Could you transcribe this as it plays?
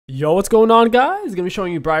Yo, what's going on, guys? Gonna be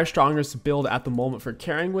showing you Briar's strongest build at the moment for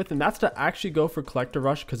carrying with, and that's to actually go for Collector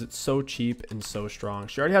Rush because it's so cheap and so strong.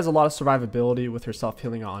 She already has a lot of survivability with her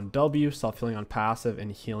self-healing on W, self-healing on passive,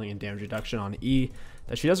 and healing and damage reduction on E,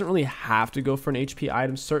 that she doesn't really have to go for an HP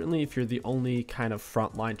item. Certainly if you're the only kind of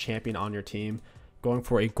frontline champion on your team, going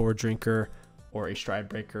for a Gore Drinker or a Stride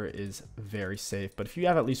Breaker is very safe. But if you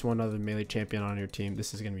have at least one other melee champion on your team,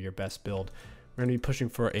 this is going to be your best build. We're going to be pushing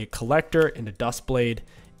for a Collector and a Dustblade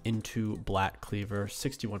into Black Cleaver,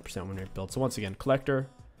 61% win rate build. So once again, Collector,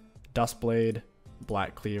 Dustblade,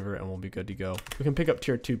 Black Cleaver, and we'll be good to go. We can pick up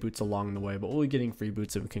tier 2 boots along the way, but we'll be getting free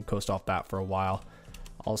boots and we can coast off that for a while.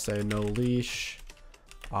 I'll say no leash,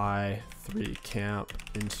 I3 camp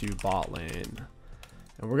into bot lane.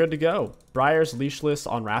 And we're good to go. Briar's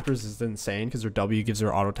leashless on Raptors is insane because her W gives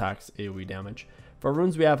her auto attacks AoE damage. For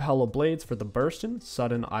runes, we have Hella Blades for the Burstin,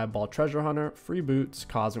 Sudden Eyeball Treasure Hunter, free boots,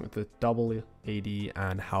 Cosmic with the double AD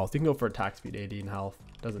and health. You can go for attack speed, AD, and health.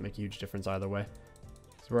 Doesn't make a huge difference either way.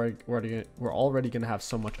 So we're already going to have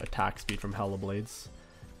so much attack speed from Hella Blades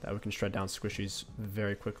that we can shred down squishies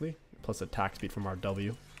very quickly, plus attack speed from our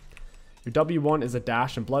W. Your W1 is a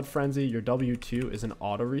dash and blood frenzy. Your W2 is an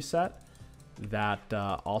auto reset that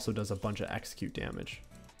also does a bunch of execute damage.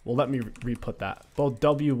 Well, let me re-put that. Both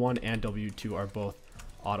W1 and W2 are both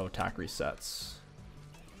auto attack resets.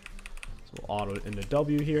 So we'll auto into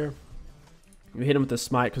W here. We hit him with the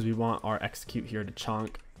smite because we want our execute here to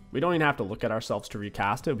chunk. We don't even have to look at ourselves to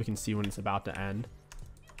recast it. We can see when it's about to end.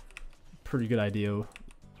 Pretty good idea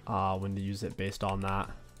when to use it based on that.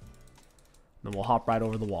 Then we'll hop right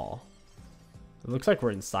over the wall. It looks like we're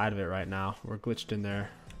inside of it right now. We're glitched in there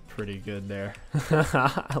pretty good there.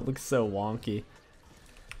 It looks so wonky.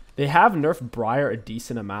 They have nerfed Briar a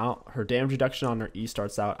decent amount. Her damage reduction on her E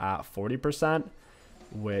starts out at 40%,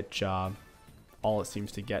 which all it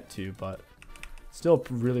seems to get to, but still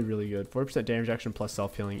really, really good. 40% damage reduction plus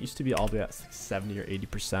self-healing. It used to be all the way at 70 or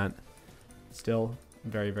 80%. Still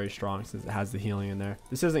very, very strong since it has the healing in there.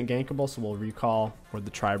 This isn't gankable, so we'll recall or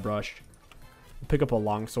the Tri-Brush. We'll pick up a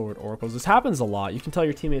longsword oracles. This happens a lot. You can tell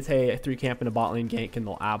your teammates, hey, 3 camp in a bot lane gank, and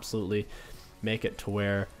they'll absolutely make it to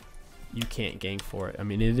where you can't gank for it. I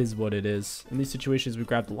mean, it is what it is. In these situations, we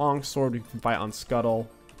grab the longsword, we can fight on Scuttle.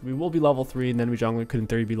 We will be level 3, and then we jungler could in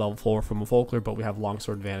theory be level 4 from a Folkler, but we have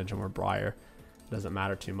longsword advantage and we're Briar. It doesn't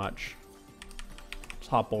matter too much.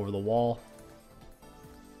 Just hop over the wall.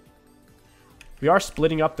 We are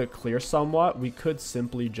splitting up the clear somewhat. We could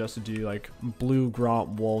simply just do like blue,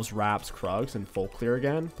 Gromp, Wolves, Raps, Krugs, and full clear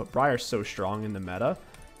again, but Briar's so strong in the meta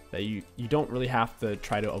that you don't really have to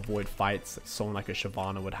try to avoid fights like someone like a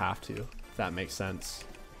Shyvana would have to, if that makes sense.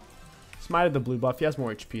 Smited the blue buff. He has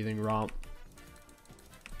more HP than Gromp.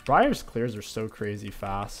 Briar's clears are so crazy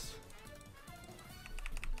fast.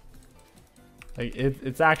 Like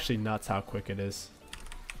it's actually nuts how quick it is.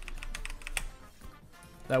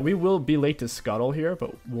 That we will be late to Scuttle here,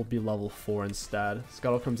 but we'll be level 4 instead.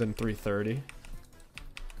 Scuttle comes in 3:30.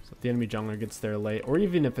 If the enemy jungler gets there late, or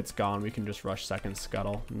even if it's gone, we can just rush second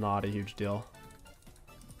Scuttle. Not a huge deal.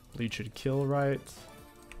 Bleed should kill, right?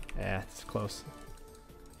 Yeah, it's close.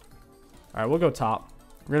 Alright, we'll go top.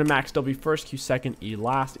 We're going to max W first, Q second, E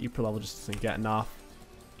last. E per level just isn't getting enough.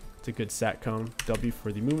 It's a good set cone. W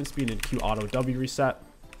for the movement speed and Q auto W reset.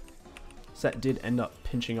 Set did end up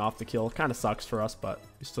pinching off the kill. Kind of sucks for us, but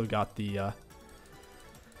we still got the...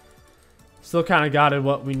 still kind of got it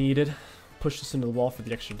what we needed. Push this into the wall for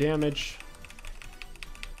the extra damage.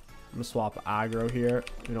 I'm going to swap aggro here.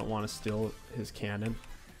 We don't want to steal his cannon.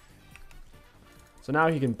 So now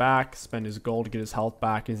he can back, spend his gold to get his health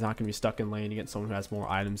back. He's not going to be stuck in lane against someone who has more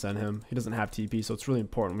items than him. He doesn't have TP, so it's really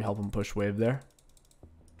important we help him push wave there.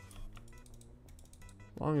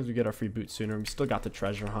 As long as we get our free boot sooner. We still got the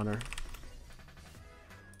treasure hunter.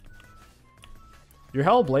 Your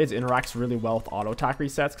Hell Blades interacts really well with auto attack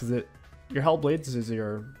resets because your Hell Blades is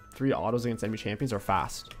your 3 autos against enemy champions are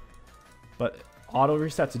fast, but auto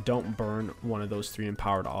resets don't burn one of those 3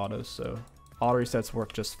 empowered autos, so auto resets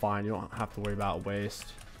work just fine. You don't have to worry about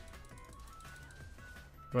waste.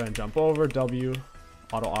 Go ahead and jump over W,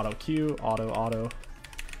 auto Q, auto,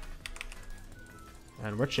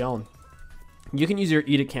 and we're chilling. You can use your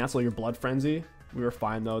E to cancel your blood frenzy. We were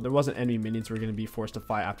fine though. There wasn't any minions we were going to be forced to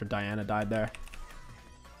fight after Diana died there.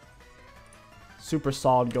 Super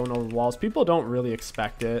solid going over walls. People don't really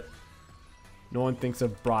expect it. No one thinks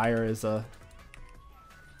of Briar as a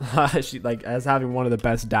as having one of the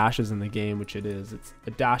best dashes in the game, which it is. It's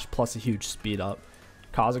a dash plus a huge speed up.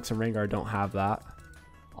 Kha'Zix and Rengar don't have that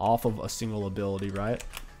off of a single ability, right?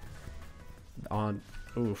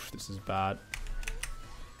 Oof, this is bad.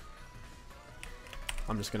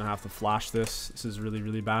 I'm just gonna have to flash this. This is really,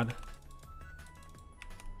 really bad.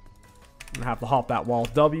 I'm gonna have to hop that wall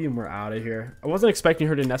W and we're out of here. I wasn't expecting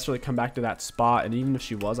her to necessarily come back to that spot, and even if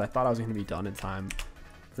she was, I thought I was gonna be done in time.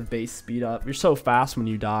 The base speed up. You're so fast when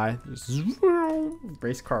you die. Just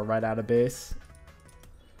race car right out of base.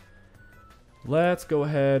 Let's go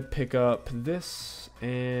ahead, pick up this,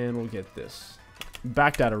 and we'll get this.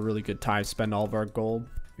 Backed at a really good time, spend all of our gold.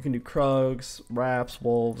 We can do Krugs, Raps,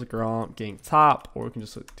 Wolves, Gromp, gank top, or we can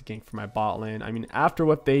just look to gank for my bot lane. I mean, after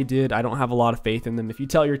what they did, I don't have a lot of faith in them. If you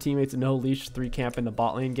tell your teammates to no leash 3 camp in the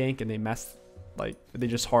bot lane gank and they mess, like, they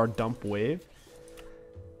just hard dump wave,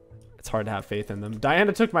 it's hard to have faith in them.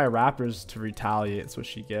 Diana took my Raptors to retaliate. That's what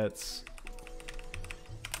she gets.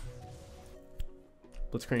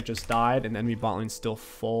 Blitzcrank just died, and enemy bot lane's still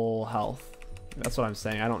full health. That's what I'm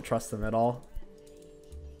saying. I don't trust them at all.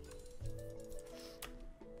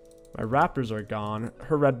 My Raptors are gone.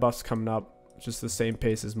 Her red buff's coming up just the same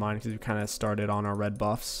pace as mine because we kind of started on our red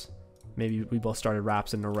buffs. Maybe we both started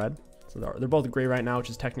Raps into red. So they're both gray right now, which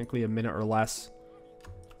is technically a minute or less.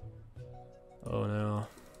 Oh no.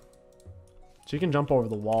 She can jump over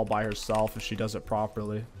the wall by herself if she does it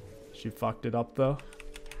properly. She fucked it up though.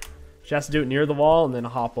 She has to do it near the wall and then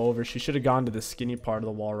hop over. She should have gone to the skinny part of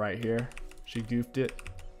the wall right here. She goofed it.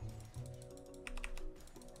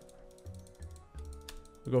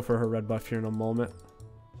 We'll go for her red buff here in a moment.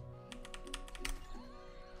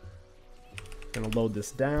 Gonna load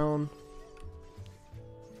this down.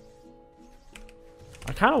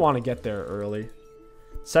 I kind of want to get there early.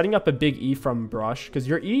 Setting up a big E from brush, because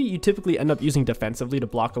your E you typically end up using defensively to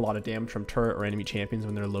block a lot of damage from turret or enemy champions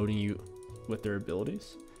when they're loading you with their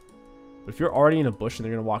abilities. But if you're already in a bush and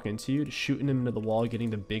they're going to walk into you, shooting them into the wall,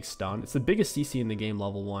 getting the big stun. It's the biggest CC in the game,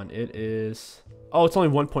 level 1. It is... Oh, it's only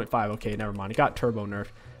 1.5. Okay, never mind. It got turbo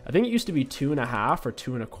nerfed. I think it used to be 2.5 or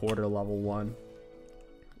 2.25 level 1.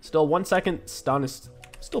 Still, 1 second stun is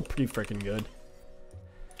still pretty freaking good.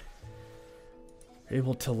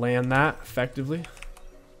 Able to land that effectively.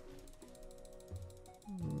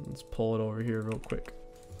 Let's pull it over here real quick.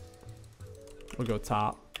 We'll go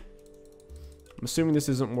top. I'm assuming this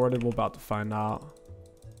isn't warded. We're about to find out.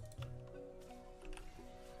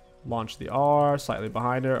 Launch the R, slightly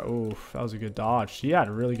behind her. Oof, that was a good dodge. She had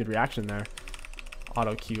a really good reaction there.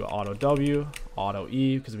 Auto Q, auto W, auto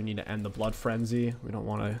E, because we need to end the blood frenzy. We don't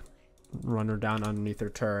want to run her down underneath her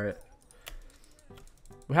turret.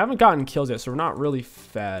 We haven't gotten kills yet, so we're not really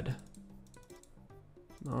fed.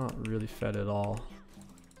 Not really fed at all.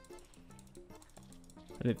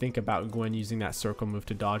 I didn't think about Gwen using that circle move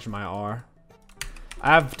to dodge my R.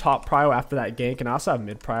 I have top prio after that gank, and I also have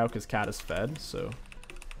mid prio because Cat is fed, so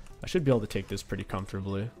I should be able to take this pretty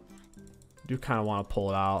comfortably. I do kind of want to pull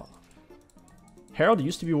it out. Herald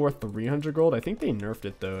used to be worth 300 gold. I think they nerfed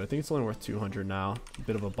it though. I think it's only worth 200 now. A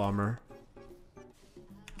bit of a bummer.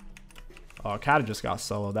 Oh, Cat just got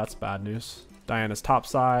soloed. That's bad news. Diana's top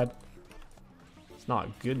side. It's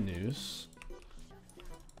not good news.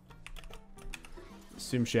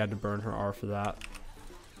 Assume she had to burn her R for that.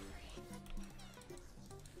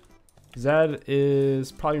 Zed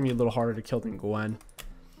is probably going to be a little harder to kill than Gwen.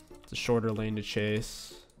 It's a shorter lane to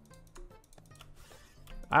chase.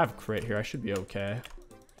 I have crit here. I should be okay.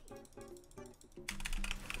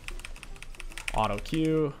 Auto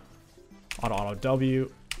Q. Auto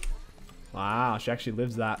W. Wow, she actually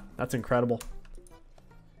lives that. That's incredible.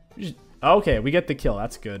 Okay, we get the kill.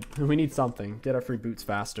 That's good. We need something. Get our free boots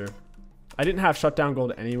faster. I didn't have shutdown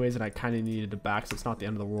gold anyways, and I kind of needed a back, so it's not the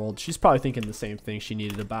end of the world. She's probably thinking the same thing. She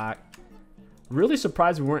needed a back. Really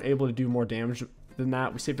surprised we weren't able to do more damage than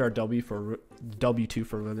that. We saved our W2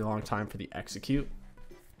 for a really long time for the execute.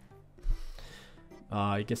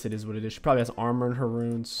 I guess it is what it is. She probably has armor in her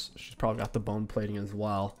runes. She's probably got the bone plating as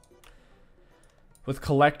well. With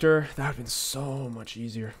Collector, that would have been so much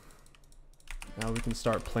easier. Now we can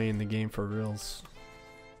start playing the game for reals.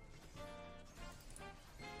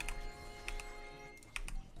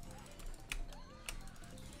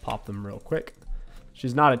 Pop them real quick.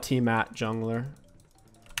 She's not a T-Mat jungler.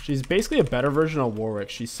 She's basically a better version of Warwick.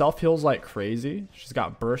 She self-heals like crazy. She's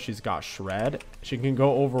got burst. She's got shred. She can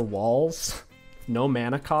go over walls. No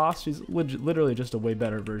mana cost. She's literally just a way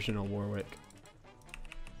better version of Warwick.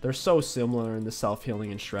 They're so similar in the self-healing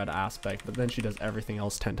and shred aspect, but then she does everything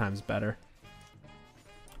else 10 times better.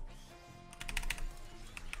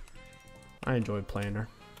 I enjoyed playing her.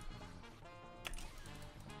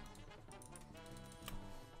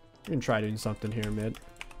 We can try doing something here mid.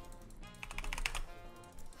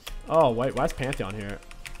 Oh, wait, why is Pantheon here?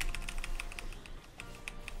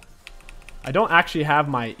 I don't actually have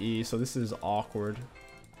my E, so this is awkward.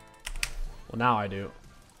 Well, now I do.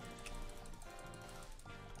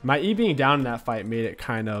 My E being down in that fight made it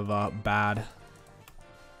kind of bad.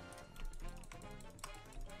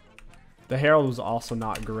 The Herald was also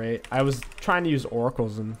not great. I was trying to use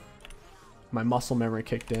oracles and my muscle memory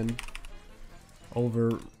kicked in.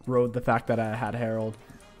 Overrode the fact that I had Herald.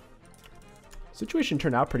 Situation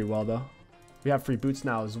turned out pretty well though. We have free boots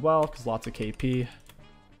now as well because lots of KP.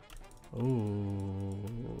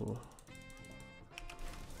 Ooh.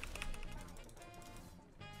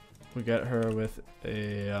 We get her with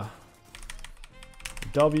a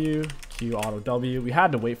W, Q, auto W. We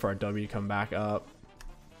had to wait for our W to come back up.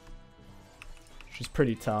 She's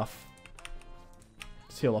pretty tough.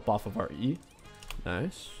 Let's heal up off of our E.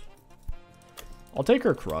 Nice. I'll take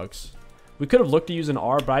her Krugs. We could have looked to use an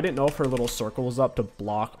R, but I didn't know if her little circle was up to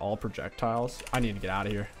block all projectiles. I need to get out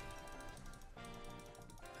of here.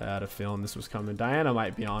 I had a feeling this was coming. Diana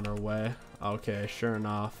might be on her way. Okay, sure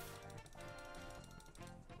enough.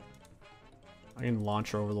 I can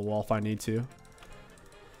launch her over the wall if I need to.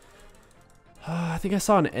 I think I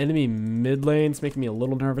saw an enemy mid lane. It's making me a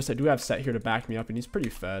little nervous. I do have Set here to back me up, and he's pretty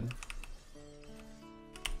fed.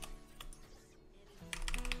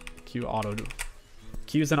 Q auto.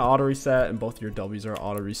 Q's an auto reset, and both your W's are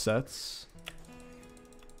auto resets.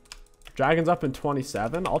 Dragon's up in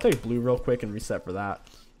 27. I'll take blue real quick and reset for that.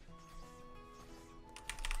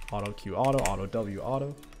 Auto Q auto, auto W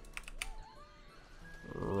auto.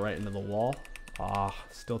 Right into the wall. Ah,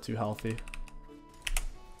 still too healthy.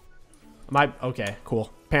 Okay,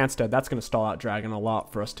 cool. Pants dead. That's going to stall out Dragon a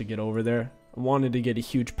lot for us to get over there. I wanted to get a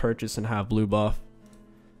huge purchase and have blue buff.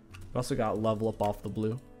 We also got level up off the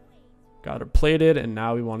blue. Got her plated, and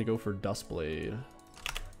now we want to go for Dustblade.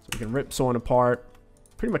 So we can rip someone apart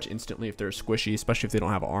pretty much instantly if they're squishy, especially if they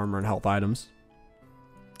don't have armor and health items.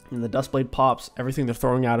 And the Dustblade pops, everything they're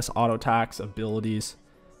throwing at us, auto attacks, abilities.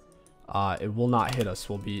 It will not hit us.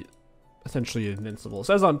 We'll be essentially invincible. It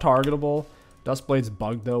says untargetable. Dustblade's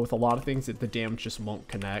bugged though with a lot of things that the damage just won't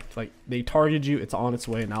connect. Like they targeted you, it's on its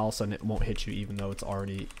way, and now all of a sudden it won't hit you even though it's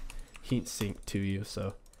already heat synced to you.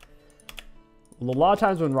 So a lot of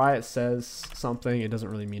times when Riot says something, it doesn't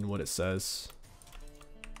really mean what it says.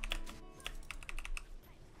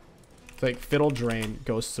 It's like Fiddle Drain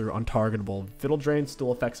goes through untargetable. Fiddle Drain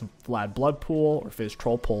still affects Vlad Blood Pool or Fizz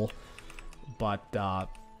Troll Pull, but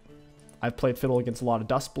I've played Fiddle against a lot of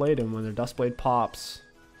Dustblade, and when their Dustblade pops,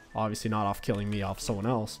 obviously not off killing me, off someone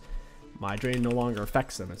else, my drain no longer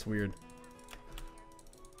affects them. It's weird.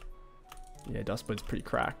 Yeah, Dustblade's pretty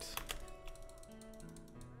cracked.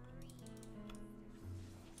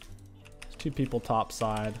 There's two people top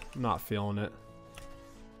side. I'm not feeling it.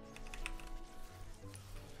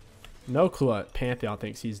 No clue what Pantheon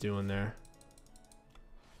thinks he's doing there.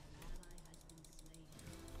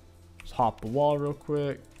 Just hop the wall real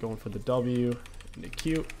quick. Going for the W and the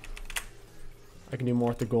Q. I can do more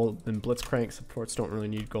with the gold than Blitzcrank. Supports don't really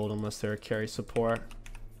need gold unless they're a carry support.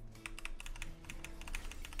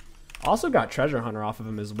 Also got Treasure Hunter off of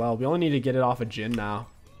him as well. We only need to get it off of Jhin now.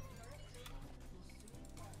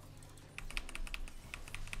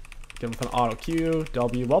 Get him with an auto Q,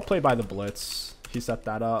 W. Well played by the Blitz. He set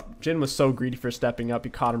that up. Jhin was so greedy for stepping up. He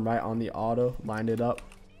caught him right on the auto. Lined it up.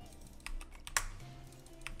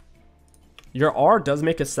 Your R does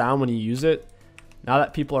make a sound when you use it. Now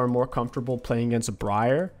that people are more comfortable playing against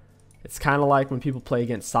Briar, it's kind of like when people play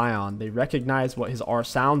against Sion. They recognize what his R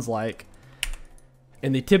sounds like,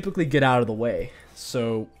 and they typically get out of the way.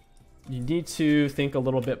 So you need to think a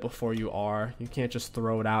little bit before you R. You can't just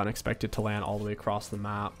throw it out and expect it to land all the way across the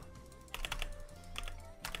map.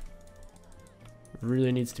 It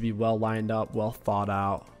really needs to be well lined up, well thought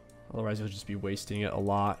out. Otherwise, you'll just be wasting it a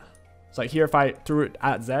lot. It's like here, if I threw it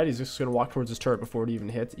at Zed, he's just going to walk towards his turret before it even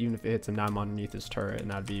hits. Even if it hits him, now I'm underneath his turret,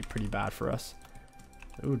 and that'd be pretty bad for us.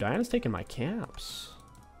 Ooh, Diana's taking my camps.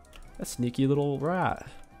 That sneaky little rat.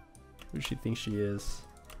 Who does she think she is?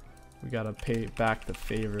 We got to pay back the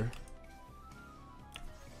favor.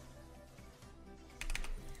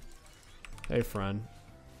 Hey, friend.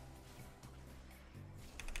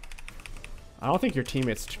 I don't think your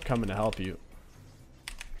teammate's coming to help you.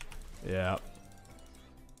 Yeah.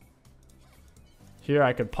 Here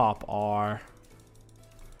I could pop R.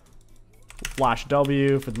 Flash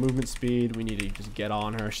W for the movement speed. We need to just get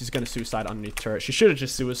on her. She's going to suicide underneath turret. She should have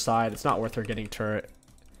just suicide. It's not worth her getting turret.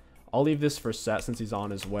 I'll leave this for Set since he's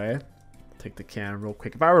on his way. Take the cannon real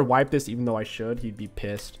quick. If I were to wipe this, even though I should, he'd be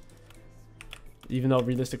pissed. Even though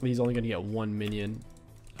realistically he's only going to get one minion.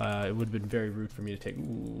 It would have been very rude for me to take.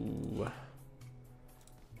 Ooh.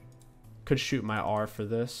 Could shoot my R for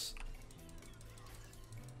this.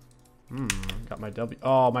 Got my W.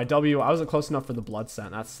 Oh, my W. I wasn't close enough for the blood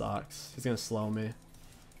scent. That sucks. He's going to slow me.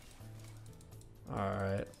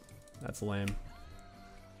 Alright. That's lame.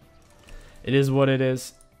 It is what it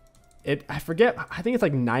is. I forget. I think it's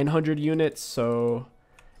like 900 units, so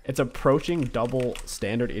it's approaching double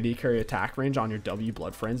standard AD carry attack range on your W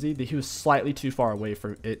Blood Frenzy. He was slightly too far away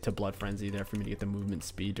from it to Blood Frenzy there for me to get the movement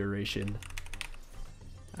speed duration.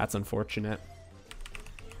 That's unfortunate.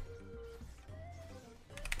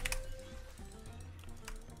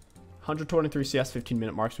 $123 CS,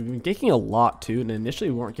 15-minute marks. We've been gaking a lot too, and initially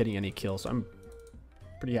we weren't getting any kills, so I'm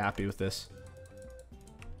pretty happy with this.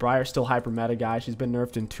 Briar still hyper meta, guys. She's been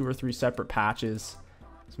nerfed in 2 or 3 separate patches.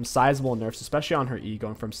 Some sizable nerfs, especially on her E,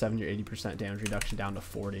 going from 70 or 80% damage reduction down to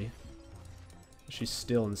 40. She's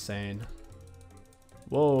still insane.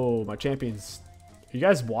 Whoa, my champion's... Are you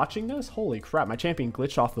guys watching this? Holy crap, my champion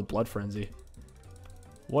glitched off the Blood Frenzy.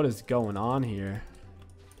 What is going on here?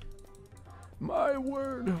 My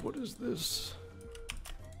word, what is this?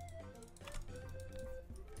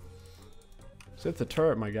 Let's hit the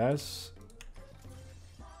turret, my guys.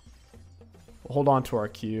 We'll hold on to our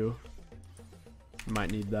Q.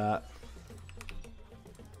 Might need that.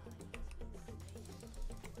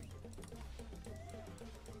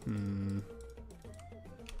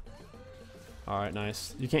 Alright,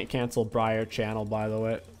 nice. You can't cancel Briar channel, by the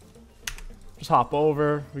way. Just hop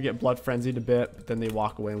over. We get Blood Frenzied a bit, but then they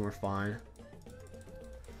walk away and we're fine.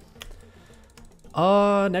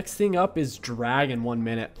 Next thing up is drag in 1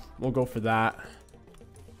 minute. We'll go for that.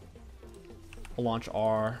 We'll launch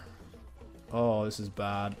R. Oh, this is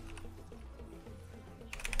bad.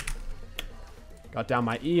 Got down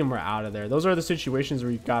my E and we're out of there. Those are the situations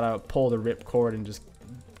where you gotta pull the ripcord and just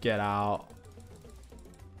get out.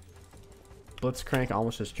 Blitzcrank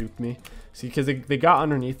almost just juked me. See, because they got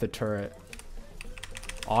underneath the turret.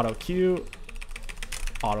 Auto Q.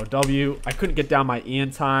 Auto W. I couldn't get down my E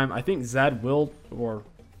in time. I think Zed will or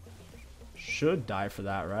should die for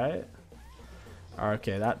that, right?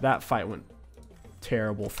 Okay, that fight went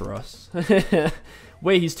terrible for us.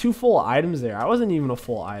 Wait, he's 2 full items there. I wasn't even a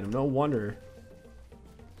full item. No wonder.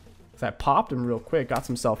 I popped him real quick, got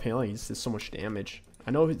some self-healing. He just did so much damage.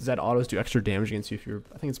 I know Zed autos do extra damage against you if you're,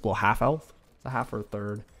 I think it's below half health. It's a half or a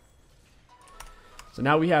third. So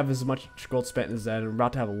now we have as much gold spent as Zed, and we're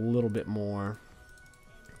about to have a little bit more.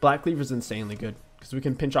 Black Cleaver's insanely good because we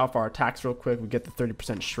can pinch off our attacks real quick. We get the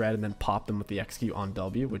 30% shred and then pop them with the execute on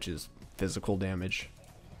W, which is physical damage.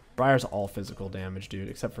 Briar's all physical damage, dude,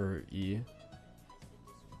 except for E.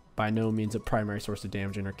 By no means a primary source of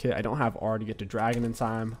damage in her kit. I don't have R to get to Dragon in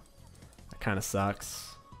time. That kind of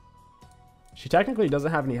sucks. She technically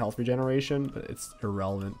doesn't have any health regeneration, but it's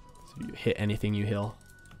irrelevant. So you hit anything, you heal.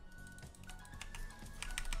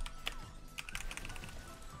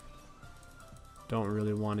 Don't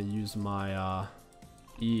really want to use my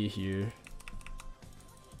E here.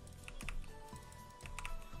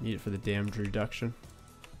 Need it for the damage reduction.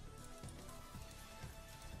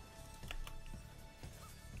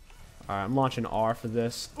 Alright, I'm launching R for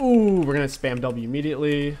this. Ooh, we're going to spam W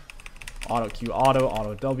immediately. Auto Q,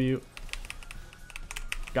 auto W.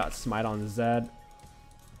 Got smite on Zed.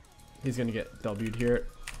 He's going to get W'd here.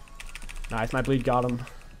 Nice, my bleed got him.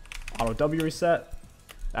 Auto W reset.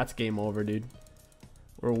 That's game over, dude.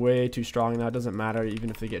 We're way too strong now. It doesn't matter even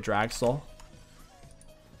if they get drag soul.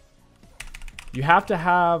 You have to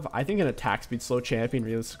have, I think, an attack speed slow champion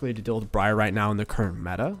realistically to deal with Briar right now in the current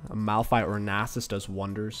meta. A Malphite or a Nasus does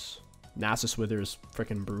wonders. Nasus Wither is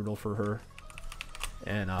freaking brutal for her.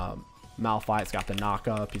 And Malphite's got the knock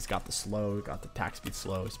up. He's got the slow. He's got the attack speed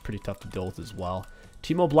slow. He's pretty tough to deal with as well.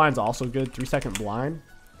 Teemo Blind's also good. 3-second blind.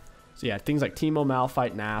 So yeah, things like Teemo,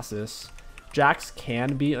 Malphite, Nasus. Jax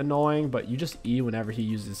can be annoying, but you just E whenever he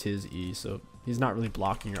uses his E. So he's not really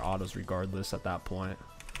blocking your autos regardless at that point.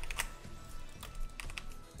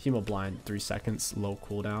 Teemo Blind, 3 seconds, low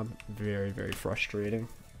cooldown. Very, very frustrating.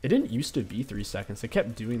 It didn't used to be 3 seconds. They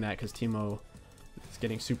kept doing that because Teemo is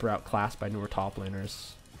getting super outclassed by newer top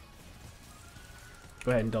laners.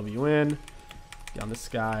 Go ahead and W in. Get on this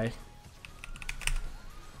guy.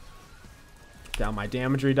 Down my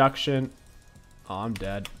damage reduction. Oh, I'm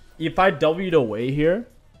dead. If I W'd away here,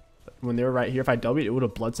 when they were right here, if I W'd, it would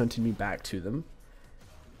have blood sent me back to them.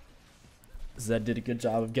 Zed did a good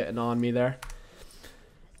job of getting on me there.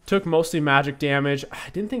 Took mostly magic damage. I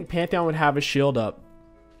didn't think Pantheon would have a shield up.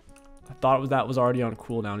 I thought that was already on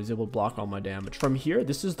cooldown. He's able to block all my damage. From here,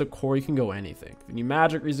 this is the core. You can go anything. When you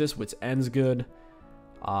magic resist, Wits End's good.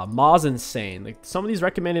 Ma's insane. Like some of these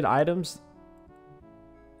recommended items,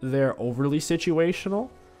 they're overly situational.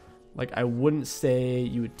 Like I wouldn't say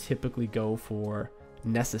you would typically go for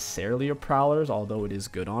necessarily a Prowler's, although it is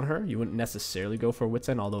good on her. You wouldn't necessarily go for Wits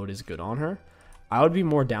End, although it is good on her. I would be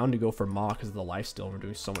more down to go for Maw because of the lifesteal. We're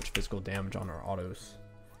doing so much physical damage on our autos.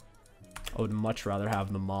 I would much rather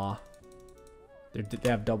have the Maw. They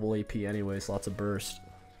have double AP anyways, lots of burst.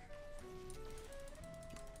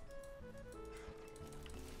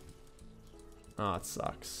 Oh, it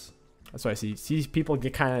sucks. That's why I see people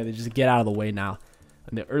get they just get out of the way now.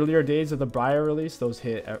 In the earlier days of the Briar release, those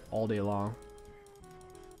hit all day long.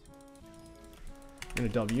 I'm gonna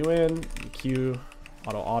W in, Q,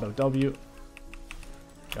 auto W.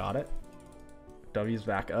 Got it. W's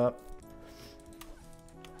back up.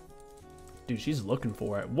 Dude, she's looking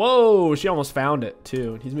for it. Whoa, she almost found it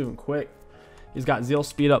too. He's moving quick. He's got Zeal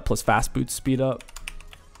speed up plus fast boots speed up.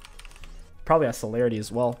 Probably has celerity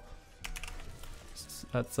as well.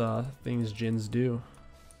 That's things Jins do.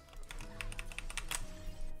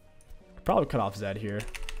 Probably cut off Zed here.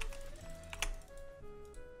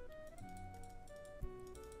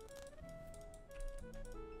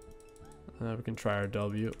 We can try our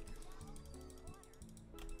W.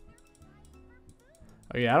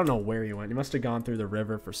 Oh yeah, I don't know where he went. He must have gone through the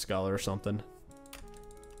river for Skull or something.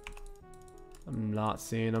 I'm not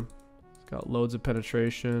seeing him. He's got loads of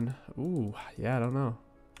penetration. Ooh, yeah, I don't know.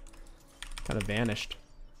 Kind of vanished.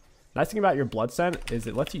 Nice thing about your blood scent is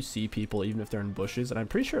it lets you see people even if they're in bushes, and I'm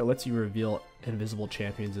pretty sure it lets you reveal invisible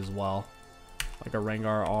champions as well, like a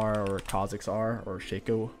Rengar R or Kha'Zix R or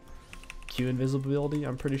Shaco Q invisibility.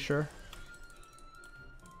 I'm pretty sure.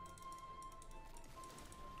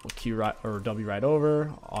 We'll Q right or W right over.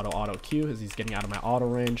 Auto Q as he's getting out of my auto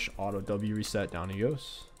range. Auto W reset, down he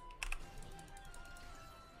goes.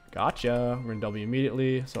 Gotcha. We're gonna W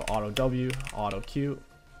immediately. So auto W, auto Q.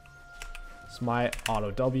 Smite,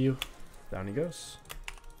 auto W, down he goes.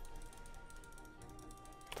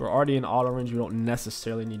 If we're already in auto range, we don't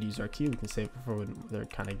necessarily need to use our Q. We can save it for when they're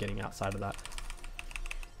kind of getting outside of that.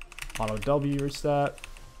 Auto W reset.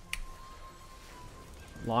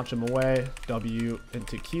 Launch him away. W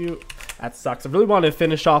into Q. That sucks. I really wanted to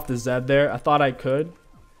finish off the Zed there. I thought I could.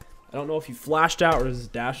 I don't know if he flashed out or his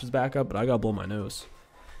dash is back up, but I gotta blow my nose.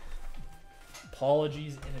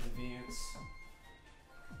 Apologies in advance.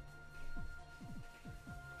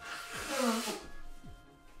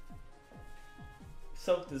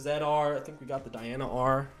 Soak the ZR. I think we got the Diana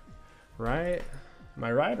R. Right? Am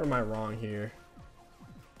I right or am I wrong here?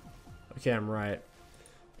 Okay, I'm right.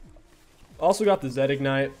 Also got the Z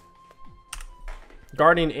Ignite.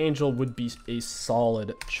 Guardian Angel would be a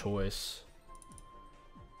solid choice.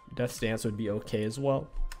 Death Stance would be okay as well.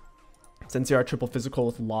 Since they are triple physical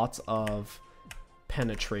with lots of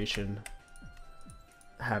penetration,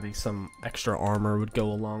 having some extra armor would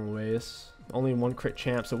go a long ways. Only one crit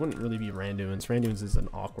champ, so it wouldn't really be Randuin's. Randuin's is an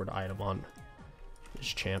awkward item on this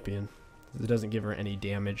champion. It doesn't give her any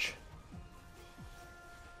damage.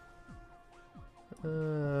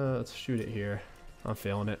 Let's shoot it here. I'm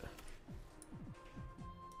feeling it.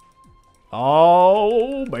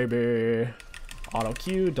 Oh, baby. Auto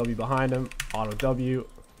Q, W behind him. Auto W.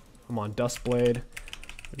 I'm on Dustblade.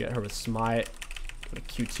 Get her with Smite. Gonna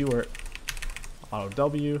Q2 her. Auto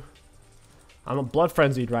W. I'm a blood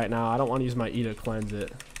frenzied right now. I don't want to use my E to cleanse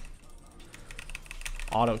it.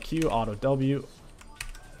 Auto Q, auto W.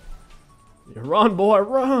 Run, boy,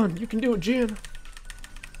 run! You can do it, Jin.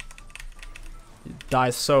 He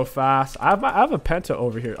dies so fast. I have a Penta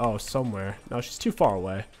over here. Oh, somewhere. No, she's too far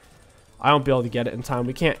away. I won't be able to get it in time.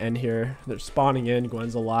 We can't end here. They're spawning in.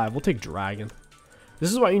 Gwen's alive. We'll take Dragon.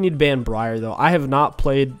 This is why you need to ban Briar, though. I have not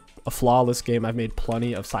played a flawless game. I've made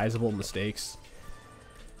plenty of sizable mistakes.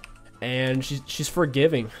 And she's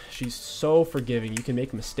forgiving. She's so forgiving. You can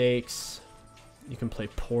make mistakes. You can play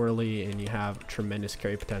poorly, and you have tremendous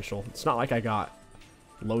carry potential. It's not like I got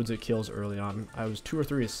loads of kills early on. I was 2 or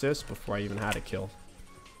 3 assists before I even had a kill.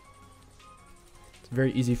 It's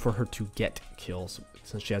very easy for her to get kills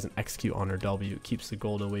since she has an execute on her W. It keeps the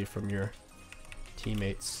gold away from your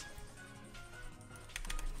teammates.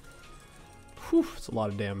 Whew, it's a lot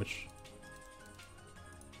of damage.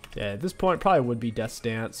 Yeah, at this point, probably would be Death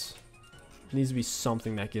Stance. It needs to be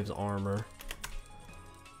something that gives armor.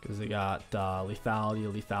 Because they got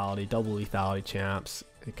lethality, double lethality champs.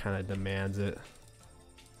 It kind of demands it.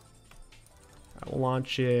 We'll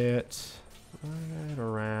launch it right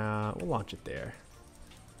around. We'll launch it there.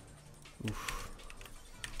 Oof.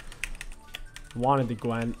 Wanted the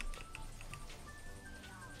Gwen.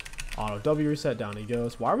 Auto W reset, down he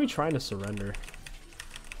goes. Why are we trying to surrender?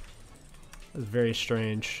 That's very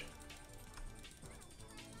strange.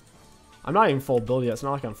 I'm not even full build yet. It's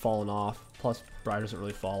not like I'm falling off. Plus, Briar doesn't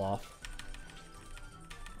really fall off.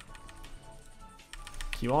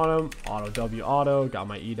 Q on him. Auto W auto. Got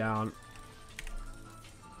my E down.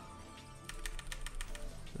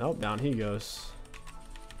 Nope, down he goes.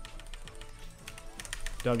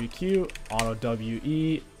 WQ, auto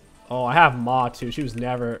WE. Oh, I have Ma too. She was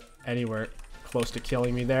never anywhere close to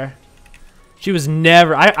killing me there. She was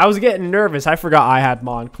never... I was getting nervous. I forgot I had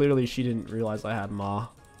Ma, and clearly she didn't realize I had Ma.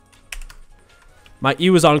 My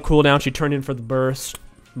E was on cooldown. She turned in for the burst.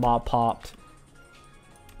 Ma popped.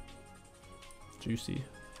 Juicy.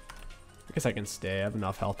 I guess I can stay. I have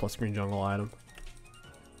enough health plus green jungle item.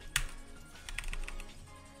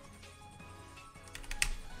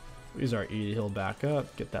 Use our E to heal back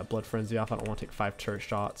up. Get that blood frenzy off. I don't want to take 5 turret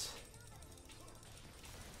shots.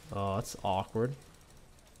 Oh, that's awkward.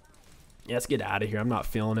 Yeah, let's get out of here. I'm not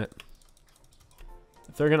feeling it.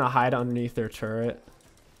 If they're going to hide underneath their turret,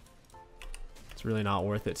 it's really not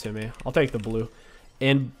worth it to me. I'll take the blue.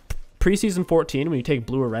 In preseason 14, when you take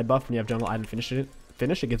blue or red buff when you have jungle item finish,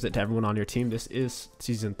 it gives it to everyone on your team. This is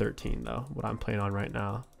season 13, though, what I'm playing on right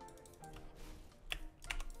now.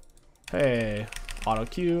 Hey, auto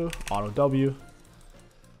Q, auto W.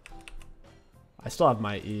 I still have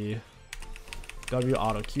my E. W,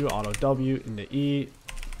 auto Q, auto W, into E.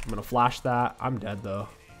 I'm going to flash that. I'm dead, though.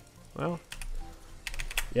 Well,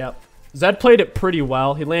 yep. Zed played it pretty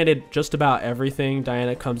well. He landed just about everything.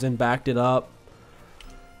 Diana comes in, backed it up.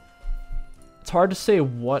 It's hard to say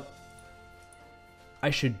what I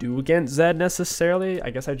should do against Zed necessarily. I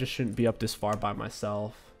guess I just shouldn't be up this far by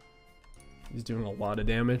myself. He's doing a lot of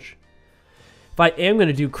damage. If I am going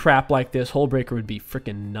to do crap like this, Hullbreaker would be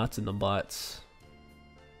freaking nuts in the butts.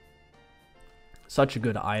 Such a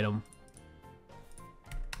good item.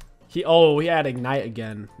 He had Ignite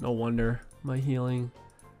again. No wonder. My healing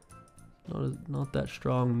not that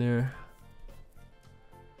strong there.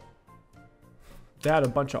 If they had a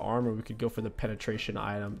bunch of armor, we could go for the penetration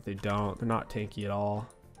item. They don't. They're not tanky at all.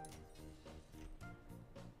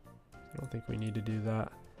 I don't think we need to do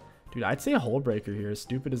that. Dude, I'd say a Hullbreaker here. As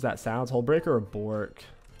stupid as that sounds. Hullbreaker or Bork.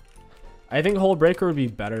 I think Hullbreaker would be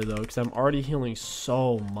better, though, because I'm already healing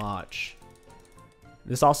so much.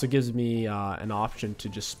 This also gives me an option to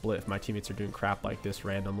just split if my teammates are doing crap like this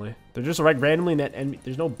randomly. They're just like randomly net enemy.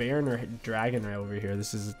 There's no Baron or Dragon right over here.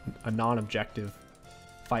 This is a non-objective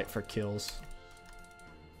fight for kills.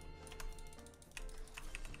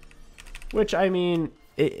 Which, I mean,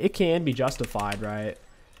 it can be justified, right?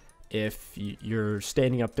 If you're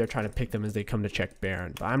standing up there trying to pick them as they come to check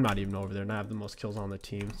Baron. But I'm not even over there, and I have the most kills on the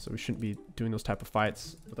team. So we shouldn't be doing those type of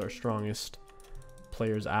fights with our strongest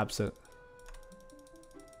players absent.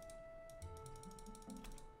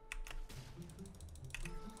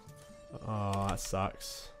 Oh, that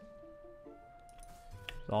sucks.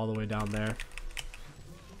 It's all the way down there.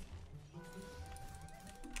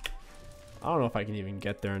 I don't know if I can even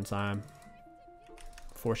get there in time.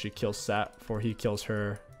 Before she kills Set, before he kills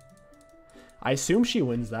her. I assume she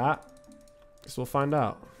wins that. Guess we'll find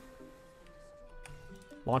out.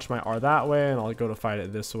 Launch my R that way, and I'll go to fight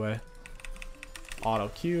it this way. Auto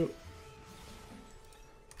Q.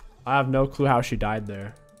 I have no clue how she died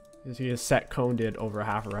there. He has Set coned it over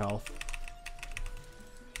half her health.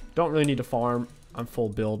 Don't really need to farm. I'm full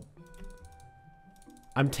build.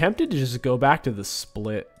 I'm tempted to just go back to the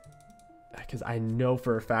split. Because I know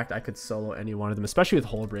for a fact I could solo any one of them. Especially with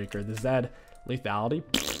Hullbreaker. The Zed lethality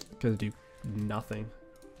gonna do nothing.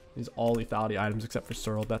 These all lethality items except for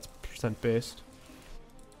Searle. That's percent based.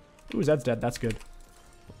 Ooh, Zed's dead. That's good.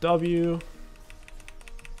 W.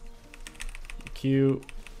 Q.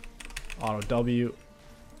 Auto W.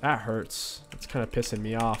 That hurts. That's kind of pissing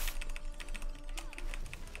me off.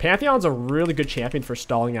 Pantheon's a really good champion for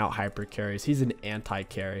stalling out hyper carries. He's an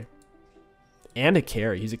anti-carry. And a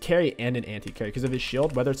carry. He's a carry and an anti-carry. Because of his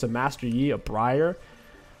shield, whether it's a Master Yi, a Briar,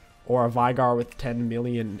 or a Vigar with 10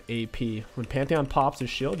 million AP. When Pantheon pops his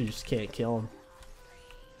shield, you just can't kill him.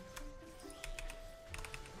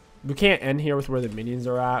 We can't end here with where the minions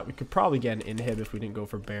are at. We could probably get an inhib if we didn't go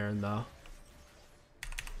for Baron, though.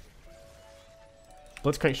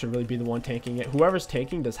 Blitzcrank should really be the one tanking it. Whoever's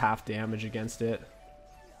tanking does half damage against it.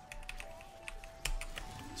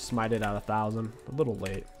 Smite it at 1,000. A little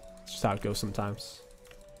late. It's just how it goes sometimes.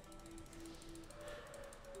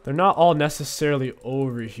 They're not all necessarily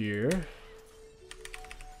over here.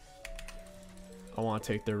 I want to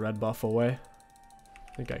take their red buff away.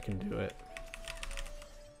 I think I can do it.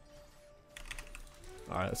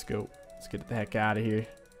 Alright, let's go. Let's get the heck out of here.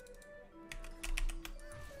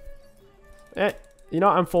 You know,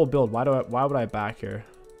 I'm full build. Why would I back here?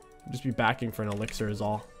 Just be backing for an elixir is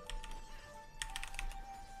all.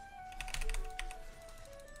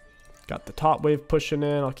 Got the top wave pushing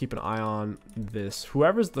in. I'll keep an eye on this.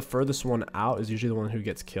 Whoever's the furthest one out is usually the one who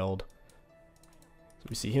gets killed. So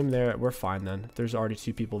we see him there. We're fine then. If there's already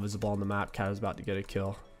 2 people visible on the map, Cat is about to get a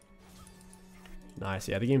kill. Nice.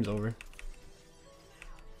 Yeah, the game's over.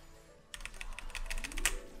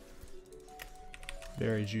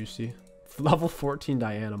 Very juicy. Level 14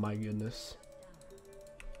 Diana, my goodness.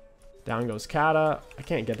 Down goes Kata. I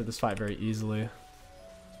can't get to this fight very easily.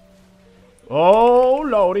 Oh,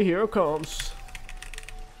 lordy, here it comes.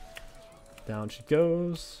 Down she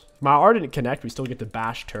goes. My R didn't connect. We still get to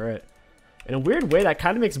bash turret. In a weird way, that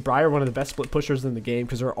kind of makes Briar one of the best split pushers in the game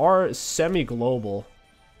because her R is semi-global.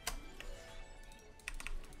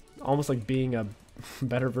 Almost like being a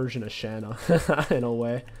better version of Shen in a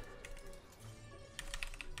way.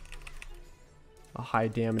 A high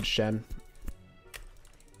damage Shen.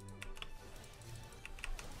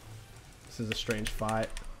 This is a strange fight.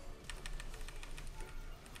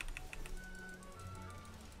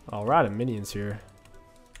 Oh, we're out of minions here.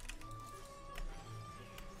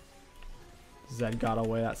 Zed got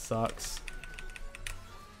away, that sucks.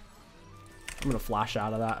 I'm gonna flash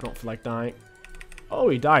out of that. I don't feel like dying. Oh,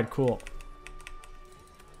 he died, cool.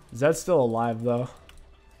 Zed's still alive though,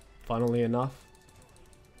 funnily enough.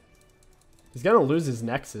 He's gonna lose his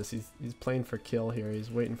Nexus. He's playing for kill here.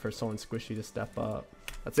 He's waiting for someone squishy to step up.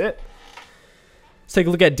 That's it. Let's take a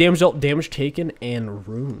look at damage dealt, damage taken, and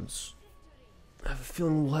runes. I have a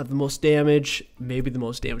feeling we'll have the most damage, maybe the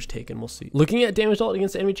most damage taken, we'll see. Looking at damage dealt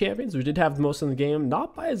against enemy champions, we did have the most in the game,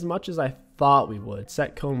 not by as much as I thought we would.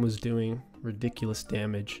 Set Cone was doing ridiculous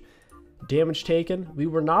damage. Damage taken, we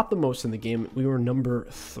were not the most in the game. We were number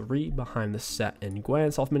 3 behind the Set, and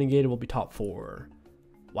Gwen self-mitigated will be top 4.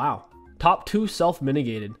 Wow, top 2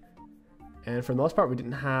 self-mitigated. And for the most part, we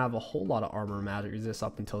didn't have a whole lot of armor magic resist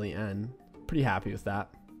up until the end. Pretty happy with that.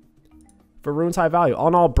 For runes high value, all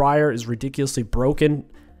in all, Briar is ridiculously broken.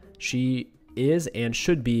 She is and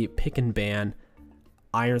should be pick and ban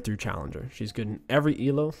Iron through Challenger. She's good in every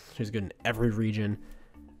elo. She's good in every region.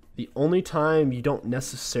 The only time you don't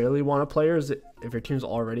necessarily want to play her is if your team's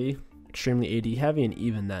already extremely AD heavy, and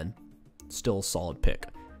even then, still a solid pick.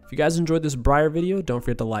 If you guys enjoyed this Briar video, don't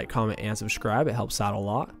forget to like, comment, and subscribe. It helps out a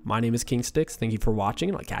lot. My name is King Sticks. Thank you for watching,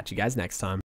 and I'll catch you guys next time.